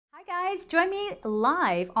Hi guys, join me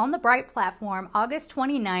live on the Bright platform August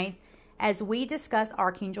 29th as we discuss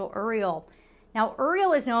Archangel Uriel. Now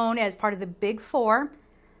Uriel is known as part of the Big Four,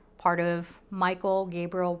 part of Michael,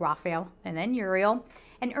 Gabriel, Raphael, and then Uriel.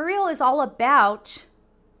 And Uriel is all about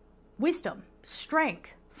wisdom,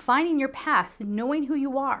 strength, finding your path, knowing who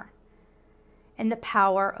you are, and the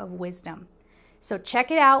power of wisdom. So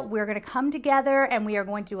check it out. We're going to come together and we are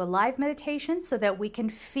going to do a live meditation so that we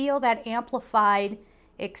can feel that amplified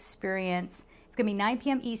experience. It's going to be 9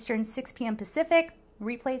 p.m. Eastern, 6 p.m. Pacific.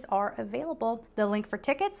 Replays are available. The link for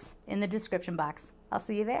tickets in the description box. I'll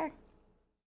see you there.